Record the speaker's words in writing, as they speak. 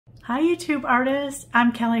Hi YouTube artists,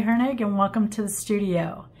 I'm Kelly Hernig and welcome to the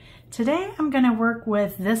studio. Today I'm going to work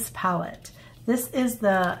with this palette. This is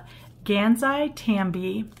the Gansai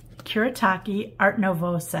Tambi Kuretake Art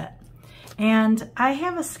Nouveau set. And I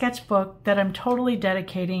have a sketchbook that I'm totally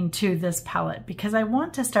dedicating to this palette because I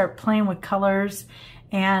want to start playing with colors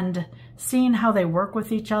and seeing how they work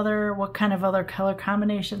with each other, what kind of other color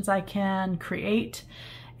combinations I can create.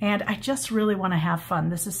 And I just really want to have fun.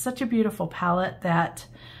 This is such a beautiful palette that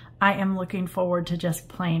I am looking forward to just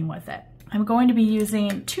playing with it. I'm going to be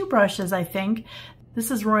using two brushes, I think.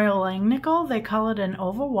 This is Royal Langnickel. They call it an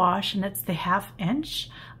oval wash and it's the 1/2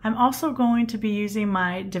 inch. I'm also going to be using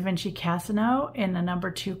my Da Vinci Cassino in a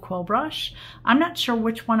number 2 quill brush. I'm not sure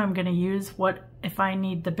which one I'm going to use, if I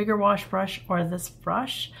need the bigger wash brush or this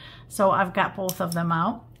brush. So I've got both of them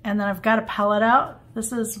out. And then I've got a palette out.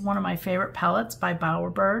 This is one of my favorite palettes by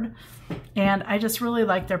Bowerbird. And I just really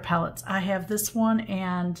like their palettes. I have this one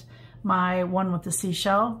and my one with the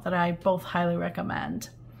seashell that I both highly recommend.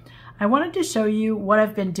 I wanted to show you what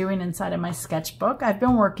I've been doing inside of my sketchbook. I've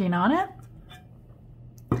been working on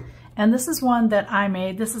it. And this is one that I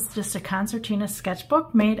made. This is just a concertina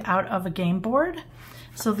sketchbook made out of a game board.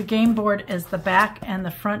 So the game board is the back and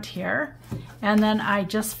the front here. And then I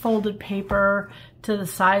just folded paper to the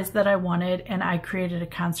size that I wanted and I created a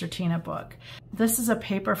concertina book. This is a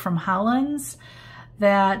paper from Holland's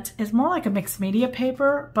that is more like a mixed media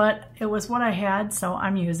paper, but it was what I had, so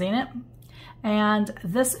I'm using it. And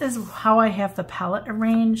this is how I have the palette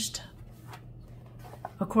arranged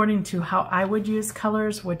according to how I would use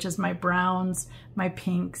colors, which is my browns, my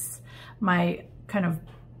pinks, my kind of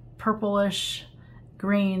purplish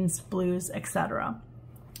greens, blues, etc.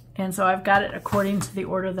 And so I've got it according to the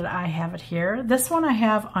order that I have it here. This one I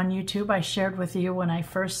have on YouTube. I shared with you when I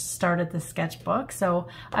first started the sketchbook. So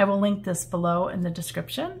I will link this below in the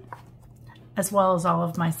description, as well as all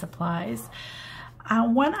of my supplies.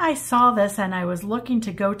 When I saw this and I was looking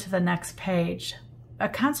to go to the next page, a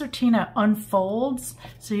concertina unfolds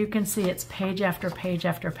so you can see it's page after page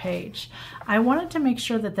after page. I wanted to make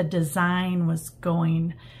sure that the design was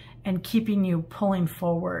going and keeping you pulling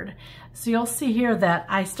forward. So you'll see here that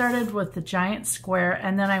I started with the giant square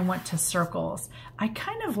and then I went to circles. I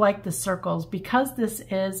kind of like the circles because this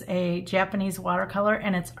is a Japanese watercolor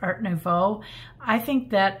and it's Art Nouveau. I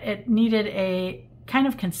think that it needed a kind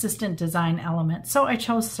of consistent design element, so I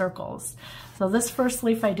chose circles. So this first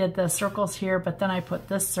leaf I did the circles here, but then I put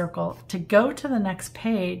this circle. To go to the next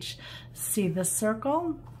page, see this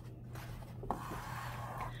circle?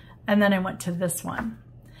 And then I went to this one.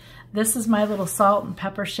 This is my little salt and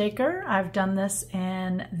pepper shaker. I've done this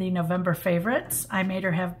in the November favorites. I made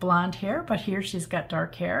her have blonde hair, but here she's got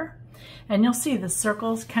dark hair. And you'll see the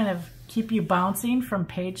circles kind of keep you bouncing from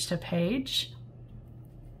page to page.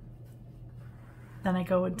 Then I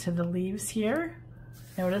go into the leaves here.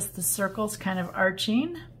 Notice the circles kind of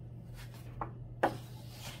arching.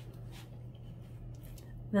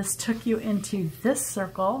 This took you into this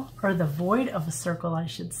circle, or the void of a circle, I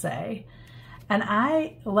should say. And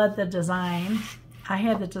I led the design. I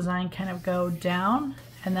had the design kind of go down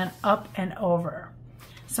and then up and over.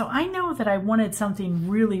 So I know that I wanted something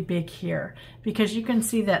really big here because you can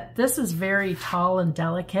see that this is very tall and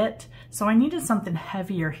delicate. So I needed something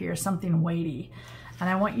heavier here, something weighty. And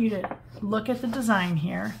I want you to look at the design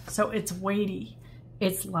here. So it's weighty,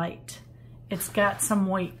 it's light, it's got some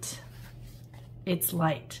weight, it's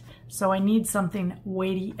light. So I need something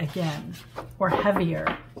weighty again, or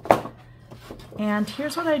heavier. And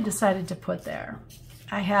here's what I decided to put there.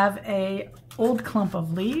 I have a old clump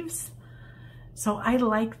of leaves. So I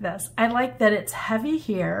like this. I like that it's heavy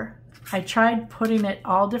here. I tried putting it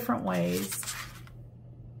all different ways,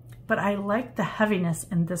 but I like the heaviness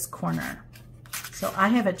in this corner. So I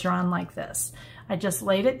have it drawn like this. I just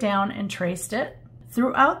laid it down and traced it.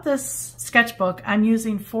 Throughout this sketchbook, I'm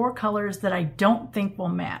using 4 colors that I don't think will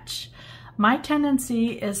match. My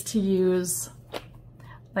tendency is to use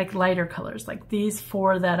like lighter colors, like these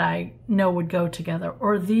 4 that I know would go together,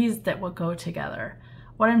 or these that will go together.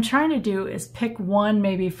 What I'm trying to do is pick one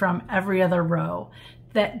maybe from every other row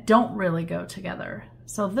that don't really go together.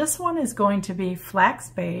 So this one is going to be flax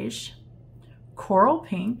beige, coral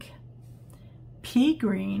pink, pea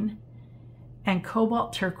green, and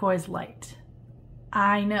cobalt turquoise light.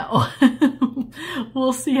 I know.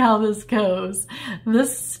 We'll see how this goes.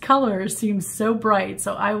 This color seems so bright,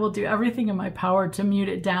 so I will do everything in my power to mute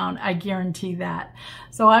it down. I guarantee that.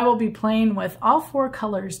 So I will be playing with all 4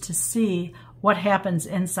 colors to see what happens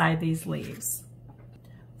inside these leaves.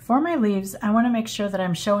 For my leaves, I want to make sure that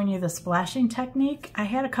I'm showing you the splashing technique. I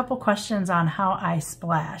had a couple questions on how I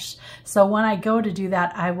splash. So when I go to do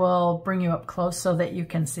that, I will bring you up close so that you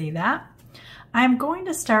can see that. I'm going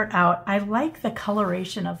to start out, I like the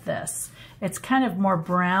coloration of this. It's kind of more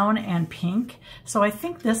brown and pink. So I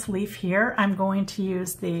think this leaf here, I'm going to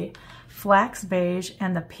use the flax beige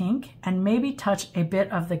and the pink and maybe touch a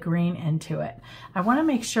bit of the green into it. I want to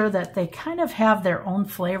make sure that they kind of have their own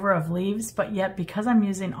flavor of leaves, but yet because I'm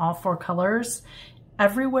using all 4 colors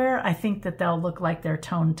everywhere, I think that they'll look like they're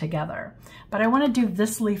toned together. But I want to do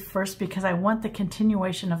this leaf first because I want the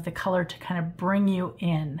continuation of the color to kind of bring you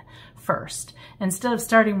in first. Instead of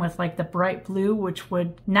starting with like the bright blue, which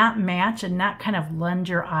would not match and not kind of lend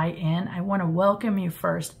your eye in, I want to welcome you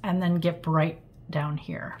first and then get bright down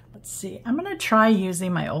here. Let's see, I'm going to try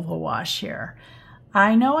using my oval wash here.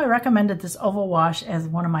 I know I recommended this oval wash as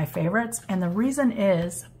one of my favorites, and the reason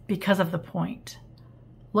is because of the point.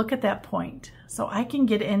 Look at that point. So I can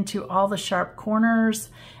get into all the sharp corners,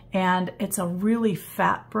 and it's a really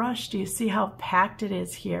fat brush. Do you see how packed it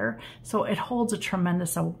is here? So it holds a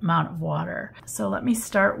tremendous amount of water. So let me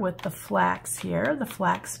start with the flax here, the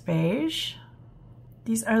flax beige.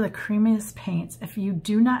 These are the creamiest paints. If you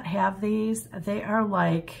do not have these, they are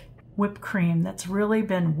like whipped cream that's really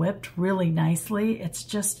been whipped really nicely. It's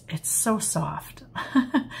so soft.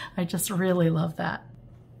 I just really love that.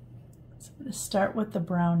 So I'm going to start with the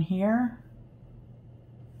brown here.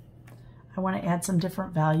 I want to add some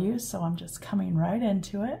different values, so I'm just coming right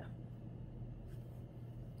into it.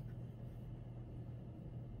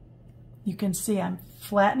 You can see I'm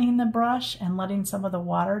flattening the brush and letting some of the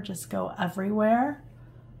water just go everywhere.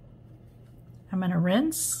 I'm going to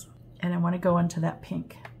rinse, and I want to go into that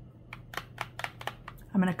pink.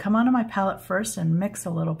 I'm going to come onto my palette first and mix a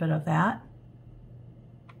little bit of that.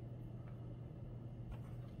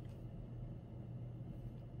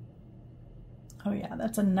 Oh yeah,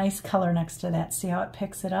 that's a nice color next to that. See how it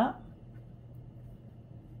picks it up?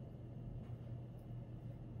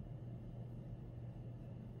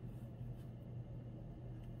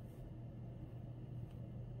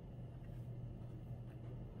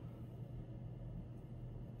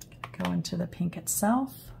 Go into the pink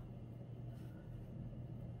itself.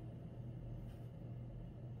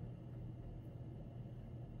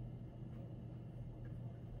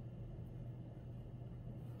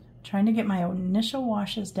 Trying to get my initial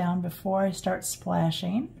washes down before I start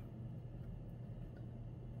splashing.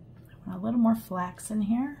 I want a little more flax in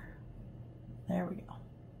here. There we go.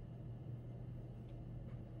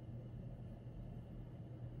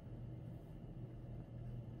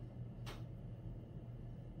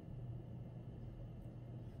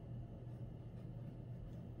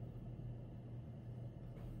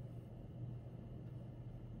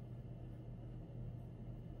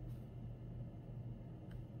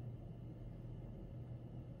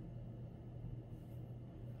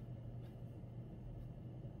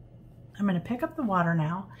 I'm going to pick up the water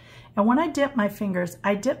now, and when I dip my fingers,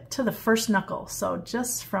 I dip to the first knuckle, so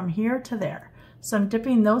just from here to there. So I'm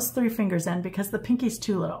dipping those 3 fingers in because the pinky's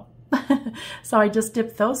too little. So I just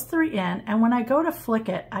dip those 3 in, and when I go to flick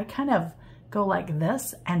it, I kind of go like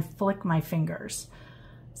this and flick my fingers.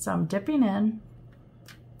 So I'm dipping in,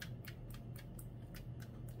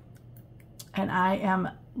 and I am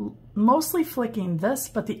mostly flicking this,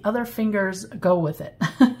 but the other fingers go with it.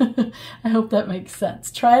 I hope that makes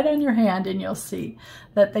sense. Try it on your hand and you'll see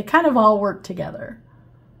that they kind of all work together.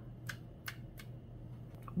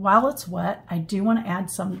 While it's wet, I do want to add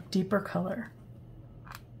some deeper color.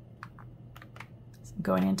 So I'm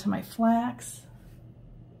going into my flax.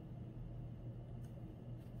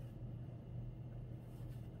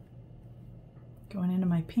 Going into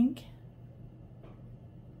my pink.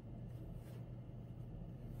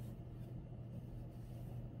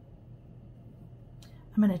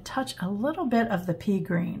 I'm going to touch a little bit of the pea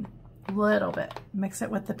green, a little bit, mix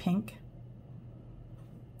it with the pink,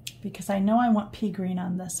 because I know I want pea green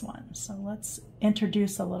on this one. So let's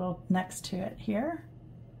introduce a little next to it here.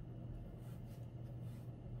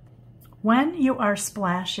 When you are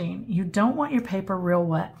splashing, you don't want your paper real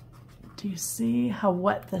wet. Do you see how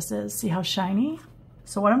wet this is? See how shiny?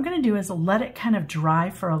 So what I'm going to do is let it kind of dry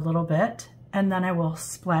for a little bit, and then I will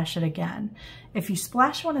splash it again. If you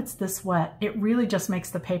splash when it's this wet, it really just makes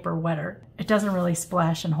the paper wetter. It doesn't really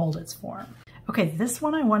splash and hold its form. Okay, this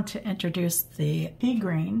one I want to introduce the pea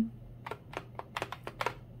green.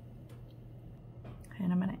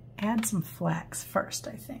 And I'm going to add some flax first,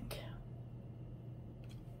 I think.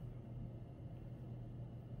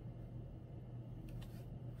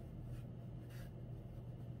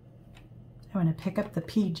 I'm going to pick up the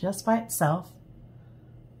pea just by itself.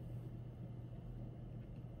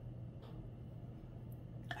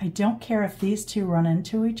 I don't care if these two run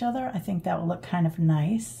into each other. I think that will look kind of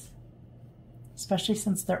nice, especially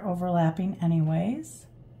since they're overlapping anyways.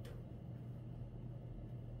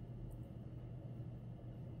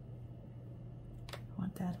 I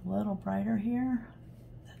want that a little brighter here.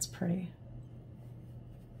 That's pretty.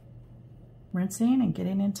 Rinsing and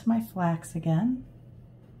getting into my flax again.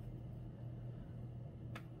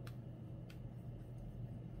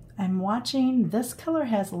 I'm watching, this color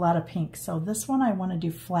has a lot of pink, so this one I want to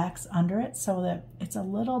do flax under it so that it's a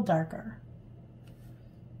little darker.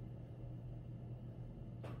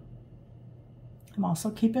 I'm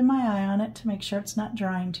also keeping my eye on it to make sure it's not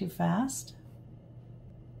drying too fast.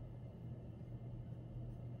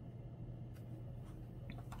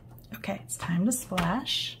 Okay, it's time to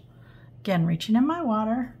splash. Again, reaching in my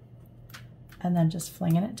water and then just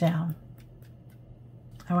flinging it down.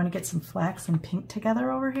 I want to get some flax and pink together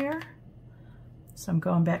over here. So I'm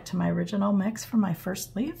going back to my original mix for my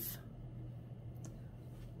first leaf.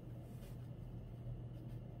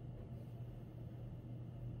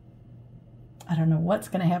 I don't know what's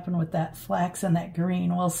going to happen with that flax and that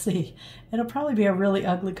green. We'll see. It'll probably be a really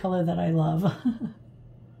ugly color that I love.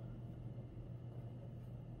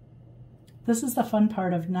 This is the fun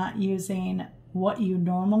part of not using what you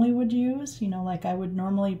normally would use. You know, like I would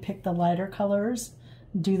normally pick the lighter colors,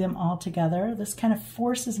 do them all together. This kind of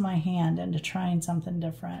forces my hand into trying something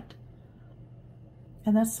different.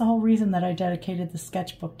 And that's the whole reason that I dedicated the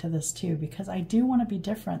sketchbook to this too, because I do want to be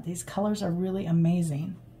different. These colors are really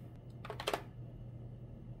amazing.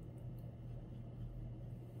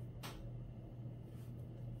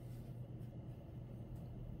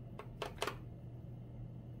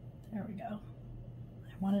 There we go.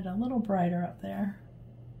 I want it a little brighter up there.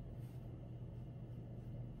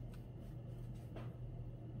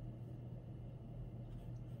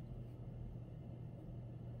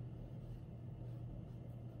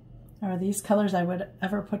 Are these colors I would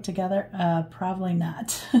ever put together? Probably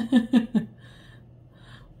not.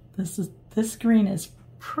 This green is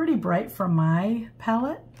pretty bright for my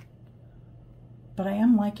palette, but I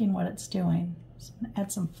am liking what it's doing. So I'm gonna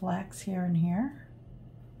add some flax here and here.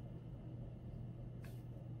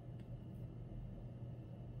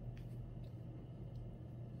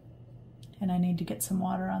 And I need to get some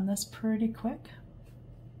water on this pretty quick.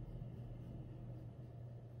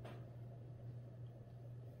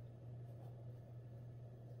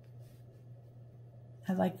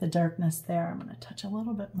 I like the darkness there. I'm going to touch a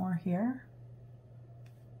little bit more here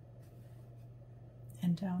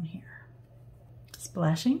and down here.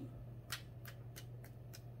 Splashing.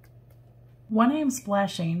 When I am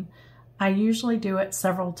splashing, I usually do it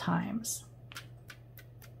several times.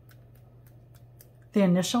 The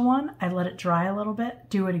initial one, I let it dry a little bit,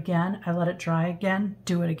 do it again, I let it dry again,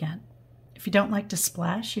 do it again. If you don't like to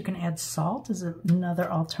splash, you can add salt as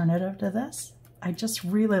another alternative to this. I just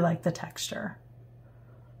really like the texture.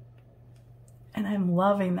 And I'm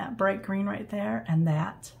loving that bright green right there and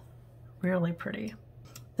that. Really pretty.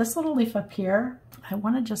 This little leaf up here, I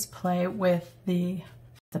want to just play with the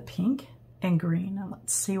pink and green, and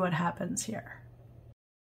let's see what happens here.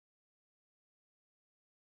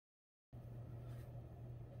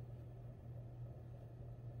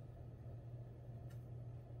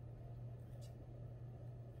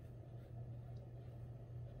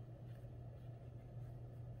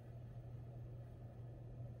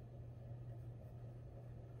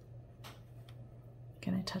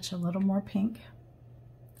 Gonna touch a little more pink.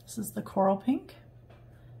 This is the coral pink.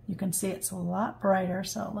 You can see it's a lot brighter,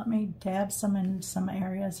 so let me dab some in some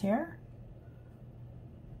areas here.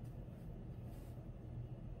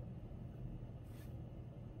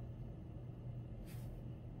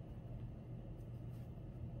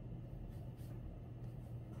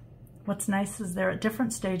 What's nice is they're at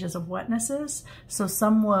different stages of wetnesses, so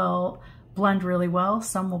some will blend really well,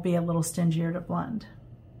 some will be a little stingier to blend.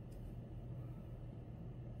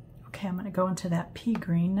 Okay, I'm going to go into that pea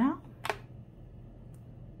green now.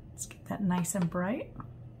 Let's get that nice and bright.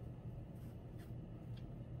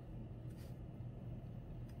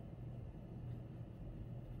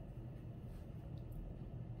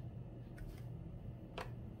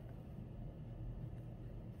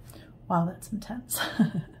 Wow, that's intense.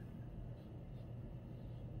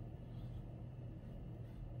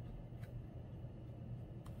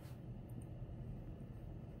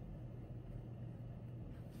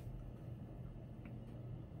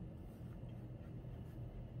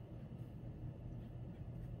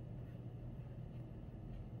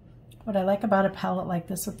 What I like about a palette like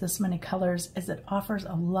this with this many colors is it offers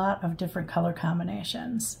a lot of different color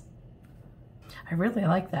combinations. I really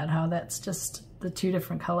like that, how that's just the two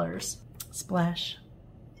different colors. Splash.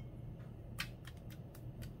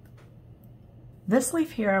 This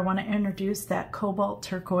leaf here, I want to introduce that cobalt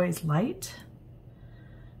turquoise light.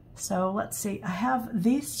 So let's see, I have,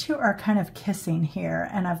 these two are kind of kissing here,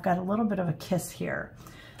 and I've got a little bit of a kiss here.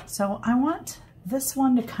 So I want this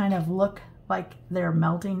one to kind of look like they're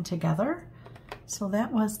melding together. So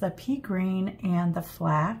that was the pea green and the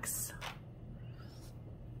flax.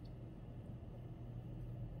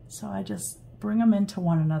 So I just bring them into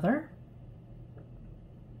one another.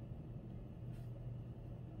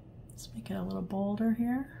 Let's make it a little bolder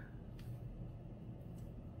here.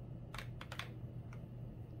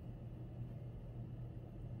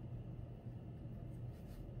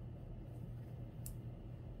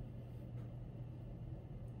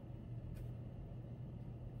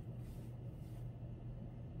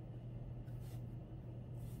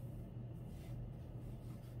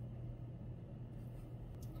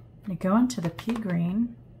 I go into the pea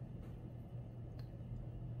green.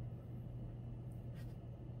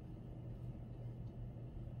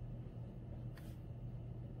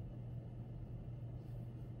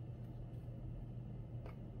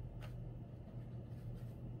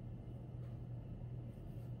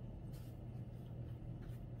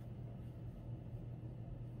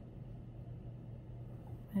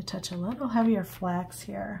 I touch a little heavier flax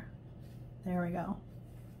here. There we go.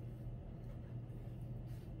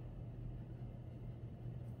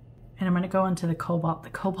 And I'm going to go into the cobalt. The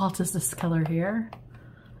cobalt is this color here.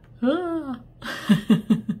 Ah.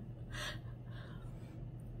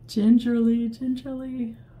 Gingerly,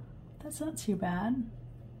 gingerly. That's not too bad.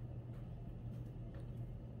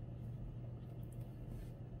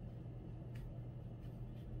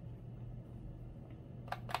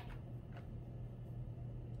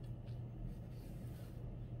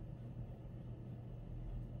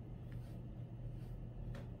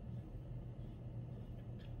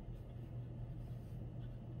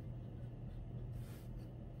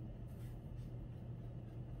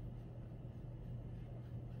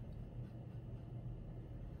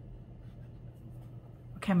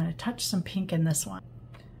 Okay, I'm going to touch some pink in this one.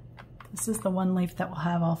 This is the one leaf that will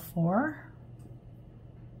have all four.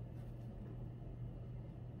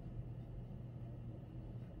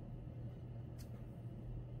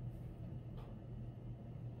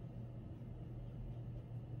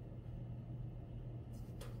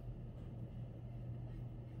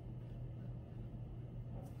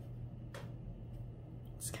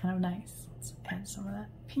 It's kind of nice. Let's add some of that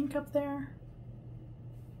pink up there.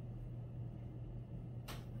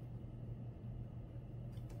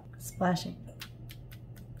 Splashing.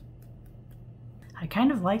 I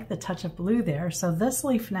kind of like the touch of blue there. So this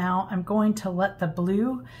leaf now, I'm going to let the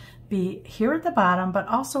blue be here at the bottom, but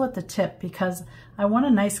also at the tip, because I want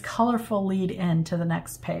a nice colorful lead in to the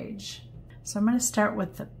next page. So I'm going to start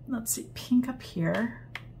with the, let's see, pink up here.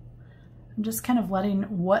 I'm just kind of letting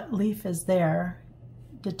what leaf is there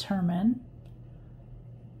determine.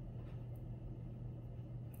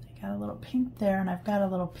 Got a little pink there, and I've got a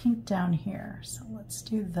little pink down here. So let's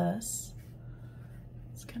do this.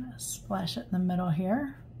 Let's kind of splash it in the middle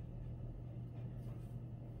here.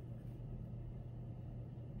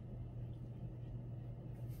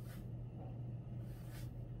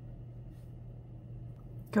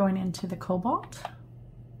 Going into the cobalt.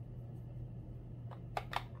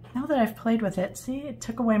 Now that I've played with it, see, it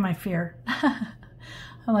took away my fear.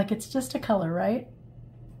 I'm like, it's just a color, right?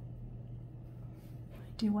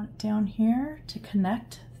 I do want it down here to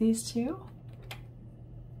connect these two.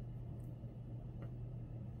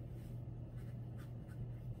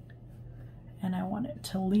 And I want it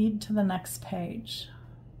to lead to the next page.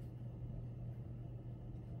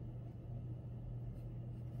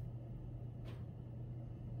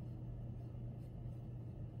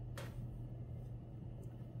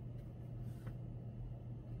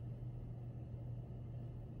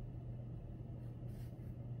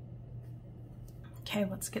 Okay,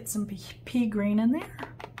 let's get some pea green in there.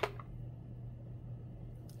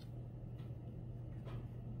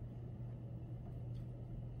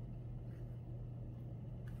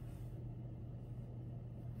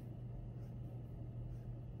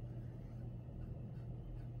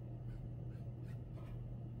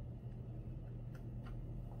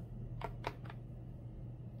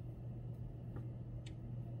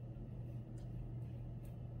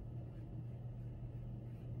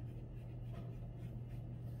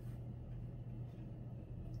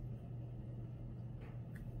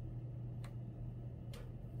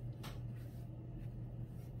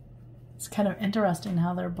 It's kind of interesting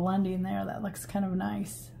how they're blending there. That looks kind of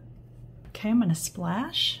nice. Okay, I'm going to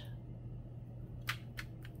splash.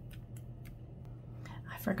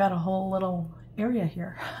 I forgot a whole little area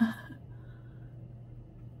here.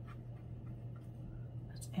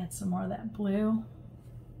 Let's add add some more of that blue.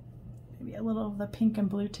 Maybe a little of the pink and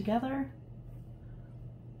blue together.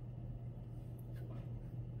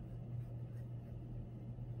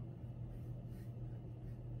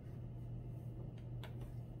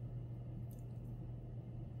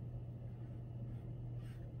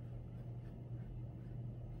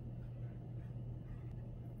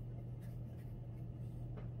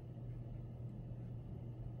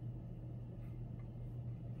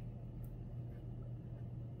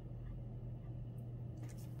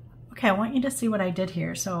 Okay, I want you to see what I did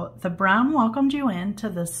here. So the brown welcomed you into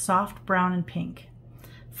this soft brown and pink.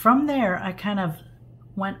 From there, I kind of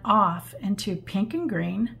went off into pink and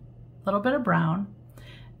green, a little bit of brown,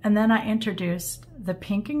 and then I introduced the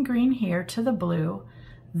pink and green here to the blue.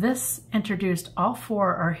 This introduced all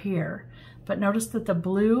four are here, but notice that the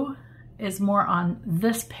blue is more on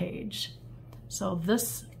this page. So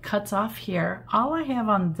this cuts off here. All I have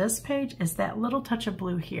on this page is that little touch of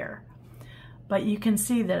blue here. But you can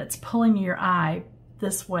see that it's pulling your eye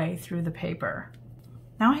this way through the paper.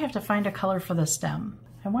 Now I have to find a color for the stem.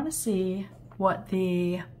 I want to see what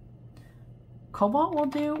the cobalt will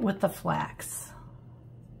do with the flax.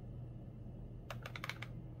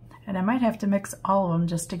 And I might have to mix all of them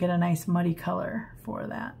just to get a nice muddy color for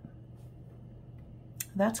that.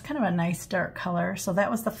 That's kind of a nice dark color. So that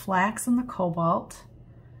was the flax and the cobalt.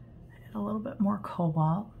 Add a little bit more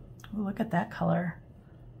cobalt. Ooh, look at that color.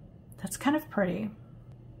 That's kind of pretty.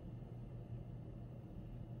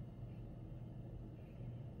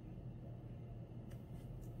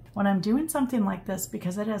 When I'm doing something like this,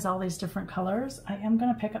 because it has all these different colors, I am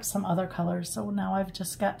going to pick up some other colors. So now I've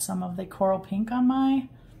just got some of the coral pink on my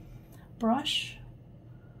brush.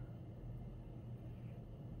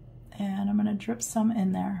 And I'm going to drip some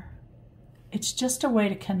in there. It's just a way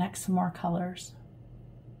to connect some more colors.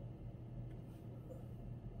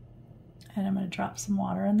 And I'm going to drop some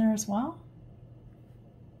water in there as well.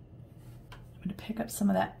 I'm going to pick up some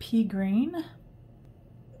of that pea green.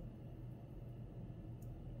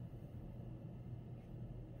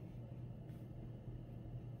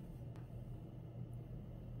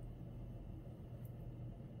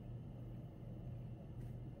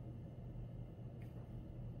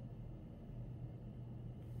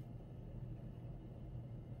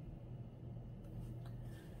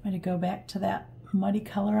 I'm going to go back to that muddy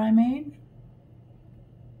color I made.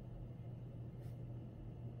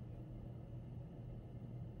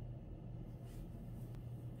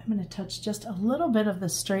 I'm going to touch just a little bit of the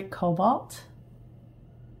straight cobalt.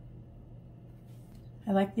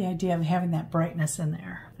 I like the idea of having that brightness in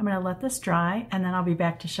there. I'm going to let this dry and then I'll be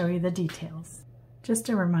back to show you the details. Just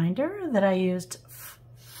a reminder that I used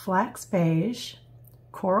flax beige,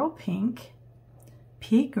 coral pink,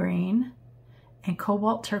 pea green, and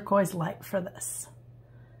cobalt turquoise light for this.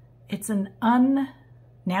 It's an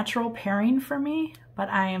unnatural pairing for me, but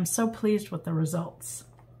I am so pleased with the results.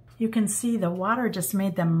 You can see the water just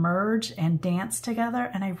made them merge and dance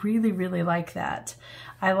together, and I really, really like that.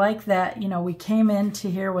 I like that, you know, we came into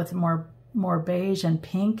here with more beige and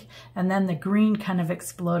pink, and then the green kind of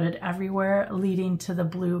exploded everywhere, leading to the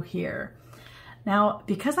blue here. Now,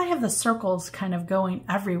 because I have the circles kind of going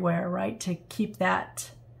everywhere, right, to keep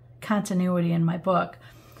that continuity in my book,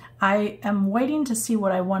 I am waiting to see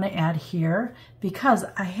what I want to add here, because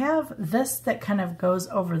I have this that kind of goes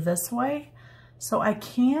over this way. So I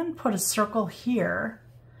can put a circle here,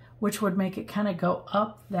 which would make it kind of go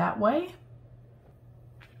up that way.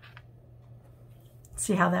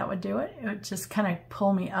 See how that would do it? It would just kind of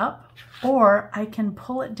pull me up, or I can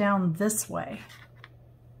pull it down this way.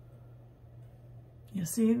 You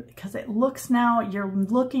see, because it looks now, you're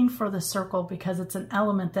looking for the circle because it's an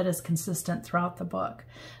element that is consistent throughout the book.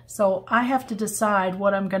 So I have to decide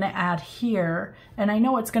what I'm going to add here, and I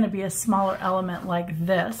know it's going to be a smaller element like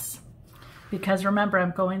this, because remember,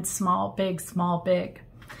 I'm going small, big, small, big.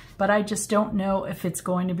 But I just don't know if it's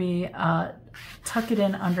going to be tuck it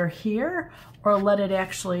in under here or let it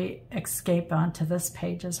actually escape onto this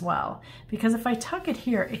page as well. Because if I tuck it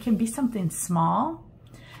here, it can be something small.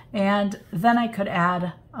 And then I could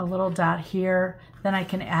add a little dot here. Then I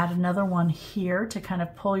can add another one here to kind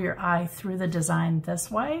of pull your eye through the design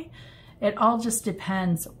this way. It all just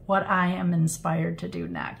depends what I am inspired to do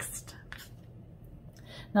next.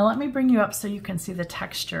 Now let me bring you up so you can see the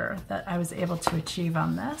texture that I was able to achieve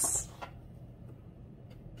on this.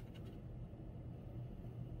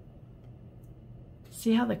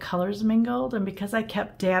 See how the colors mingled? And because I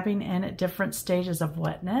kept dabbing in at different stages of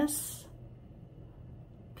wetness,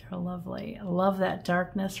 they're lovely. I love that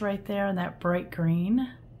darkness right there and that bright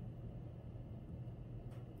green.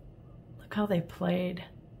 Look how they played.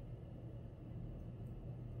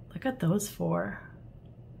 Look at those four.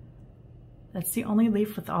 That's the only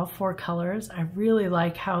leaf with all 4 colors. I really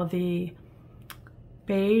like how the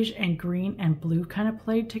beige and green and blue kind of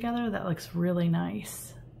played together. That looks really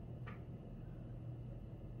nice.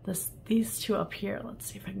 These 2 up here, let's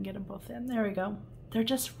see if I can get them both in. There we go. They're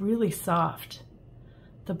just really soft.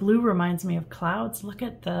 The blue reminds me of clouds. Look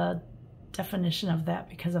at the definition of that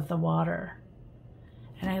because of the water.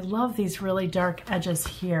 And I love these really dark edges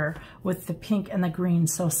here with the pink and the green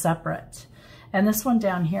so separate. And this one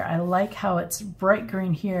down here, I like how it's bright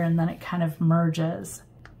green here and then it kind of merges.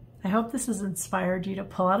 I hope this has inspired you to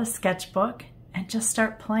pull out a sketchbook and just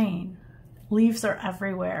start playing. Leaves are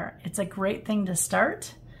everywhere. It's a great thing to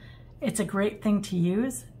start. It's a great thing to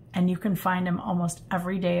use, and you can find them almost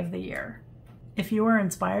every day of the year. If you were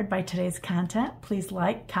inspired by today's content, please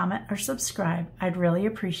like, comment, or subscribe. I'd really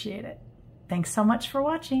appreciate it. Thanks so much for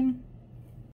watching.